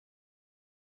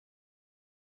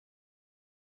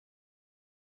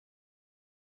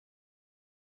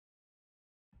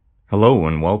Hello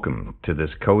and welcome to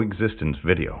this Coexistence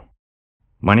video.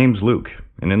 My name's Luke,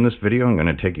 and in this video I'm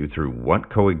going to take you through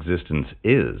what coexistence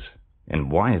is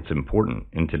and why it's important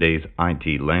in today's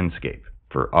IT landscape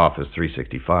for Office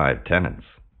 365 tenants.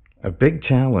 A big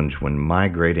challenge when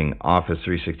migrating Office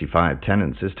 365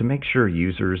 tenants is to make sure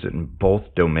users in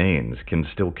both domains can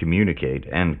still communicate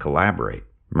and collaborate.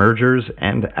 Mergers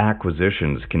and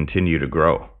acquisitions continue to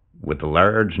grow, with a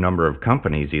large number of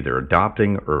companies either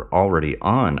adopting or already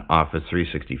on Office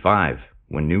 365.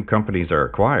 When new companies are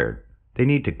acquired, they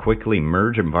need to quickly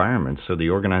merge environments so the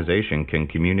organization can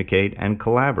communicate and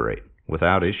collaborate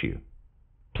without issue.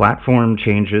 Platform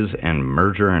changes and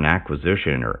merger and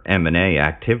acquisition, or M&A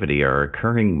activity, are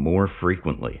occurring more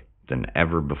frequently than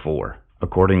ever before.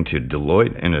 According to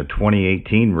Deloitte in a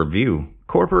 2018 review,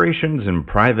 corporations and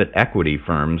private equity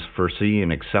firms foresee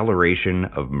an acceleration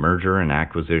of merger and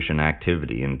acquisition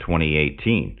activity in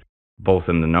 2018, both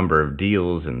in the number of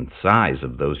deals and size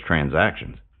of those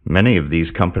transactions. Many of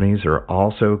these companies are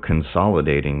also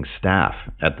consolidating staff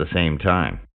at the same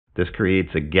time. This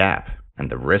creates a gap,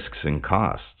 and the risks and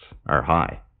costs are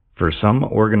high. For some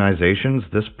organizations,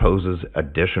 this poses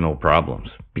additional problems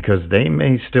because they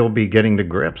may still be getting to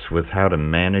grips with how to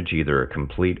manage either a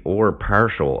complete or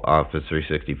partial Office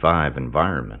 365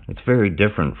 environment. It's very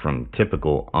different from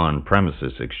typical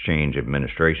on-premises Exchange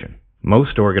administration.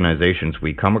 Most organizations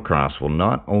we come across will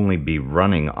not only be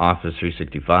running Office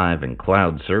 365 and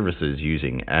cloud services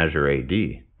using Azure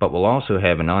AD, but will also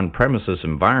have an on-premises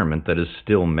environment that is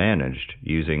still managed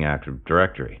using Active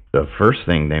Directory. The first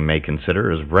thing they may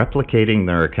consider is replicating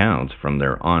their accounts from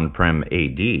their on-prem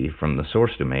AD from the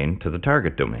source domain to the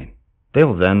target domain.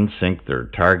 They'll then sync their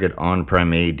target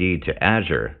on-prem AD to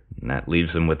Azure, and that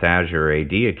leaves them with Azure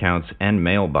AD accounts and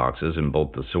mailboxes in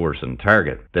both the source and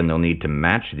target. Then they'll need to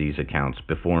match these accounts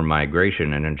before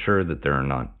migration and ensure that there are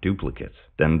not duplicates.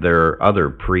 Then there are other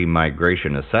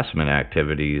pre-migration assessment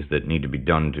activities that need to be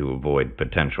done to avoid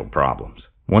potential problems.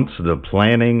 Once the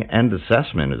planning and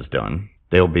assessment is done,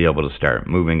 they'll be able to start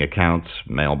moving accounts,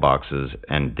 mailboxes,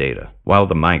 and data. While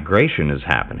the migration is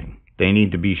happening, they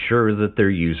need to be sure that their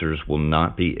users will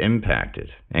not be impacted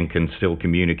and can still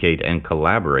communicate and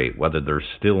collaborate whether they're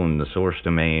still in the source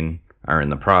domain, are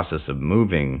in the process of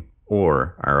moving,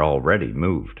 or are already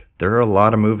moved. There are a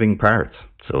lot of moving parts,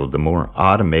 so the more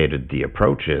automated the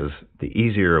approach is, the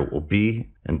easier it will be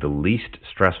and the least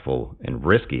stressful and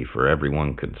risky for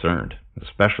everyone concerned,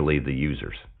 especially the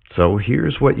users. So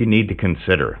here's what you need to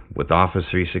consider with Office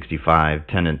 365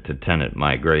 tenant-to-tenant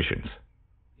migrations.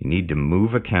 You need to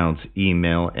move accounts,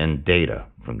 email, and data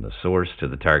from the source to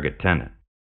the target tenant.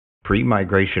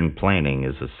 Pre-migration planning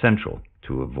is essential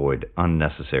to avoid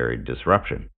unnecessary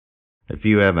disruption. If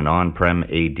you have an on-prem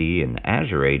AD and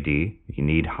Azure AD, you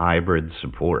need hybrid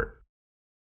support.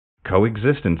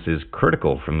 Coexistence is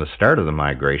critical from the start of the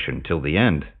migration till the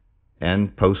end,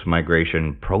 and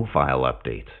post-migration profile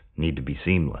updates need to be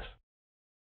seamless.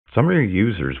 Some of your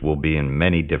users will be in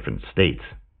many different states.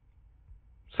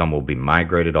 Some will be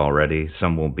migrated already,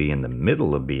 some will be in the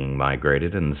middle of being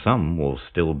migrated, and some will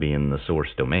still be in the source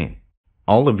domain.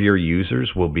 All of your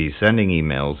users will be sending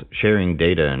emails, sharing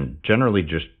data, and generally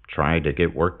just try to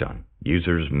get work done.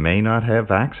 Users may not have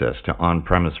access to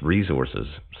on-premise resources,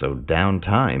 so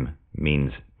downtime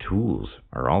means tools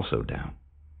are also down.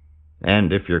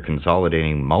 And if you're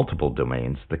consolidating multiple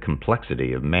domains, the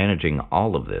complexity of managing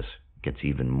all of this gets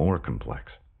even more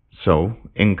complex. So,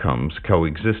 in comes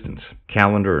coexistence.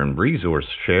 Calendar and resource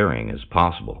sharing is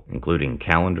possible, including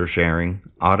calendar sharing,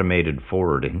 automated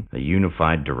forwarding, a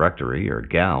unified directory or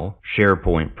GAL,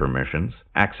 SharePoint permissions,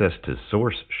 access to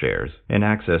source shares, and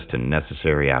access to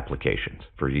necessary applications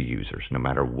for your users, no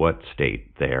matter what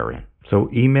state they are in. So,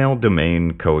 email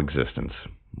domain coexistence.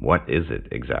 What is it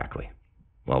exactly?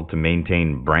 Well, to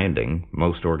maintain branding,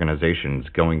 most organizations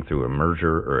going through a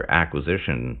merger or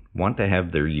acquisition want to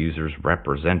have their users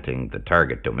representing the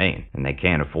target domain, and they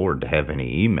can't afford to have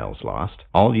any emails lost.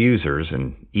 All users,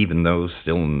 and even those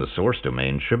still in the source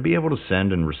domain, should be able to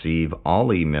send and receive all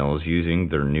emails using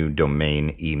their new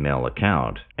domain email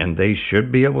account, and they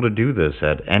should be able to do this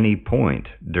at any point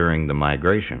during the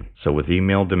migration. So with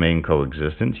email domain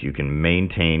coexistence, you can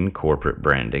maintain corporate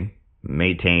branding,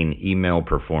 maintain email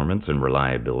performance and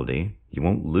reliability. You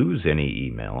won't lose any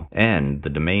email, and the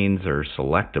domains are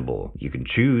selectable. You can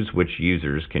choose which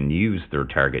users can use their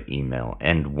target email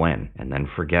and when, and then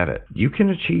forget it. You can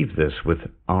achieve this with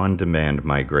on-demand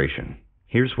migration.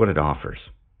 Here's what it offers.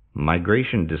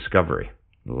 Migration discovery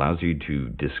allows you to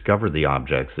discover the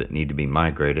objects that need to be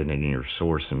migrated in your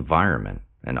source environment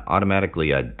and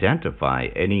automatically identify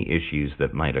any issues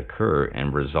that might occur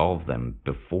and resolve them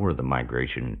before the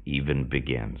migration even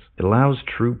begins. It allows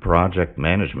true project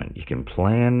management. You can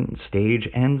plan, stage,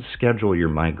 and schedule your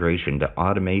migration to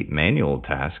automate manual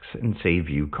tasks and save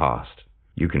you cost.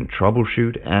 You can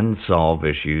troubleshoot and solve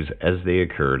issues as they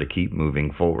occur to keep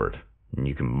moving forward. And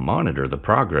you can monitor the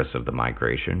progress of the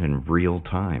migration in real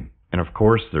time. And of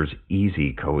course, there's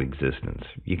easy coexistence.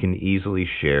 You can easily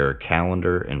share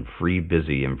calendar and free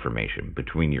busy information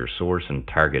between your source and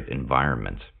target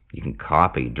environments. You can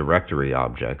copy directory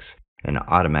objects and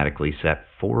automatically set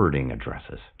forwarding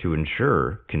addresses to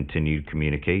ensure continued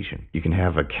communication. You can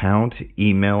have account,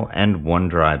 email, and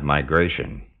OneDrive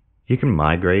migration. You can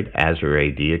migrate Azure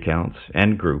AD accounts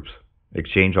and groups,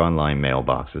 exchange online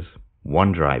mailboxes,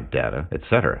 OneDrive data,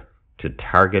 etc. to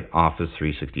target Office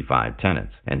 365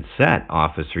 tenants and set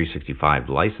Office 365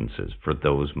 licenses for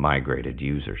those migrated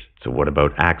users. So what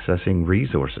about accessing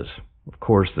resources? Of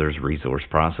course, there's resource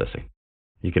processing.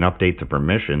 You can update the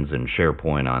permissions in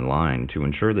SharePoint Online to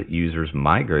ensure that users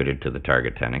migrated to the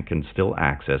target tenant can still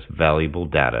access valuable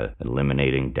data,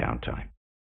 eliminating downtime.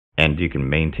 And you can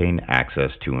maintain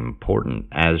access to important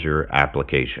Azure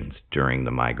applications during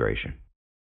the migration.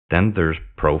 Then there's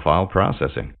profile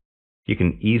processing. You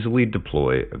can easily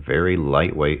deploy a very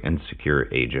lightweight and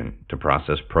secure agent to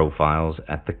process profiles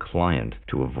at the client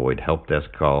to avoid help desk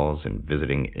calls and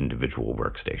visiting individual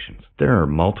workstations. There are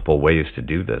multiple ways to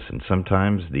do this, and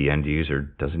sometimes the end user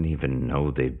doesn't even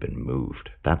know they've been moved.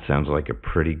 That sounds like a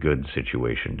pretty good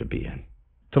situation to be in.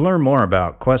 To learn more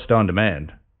about Quest On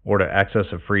Demand or to access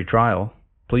a free trial,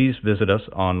 please visit us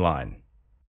online.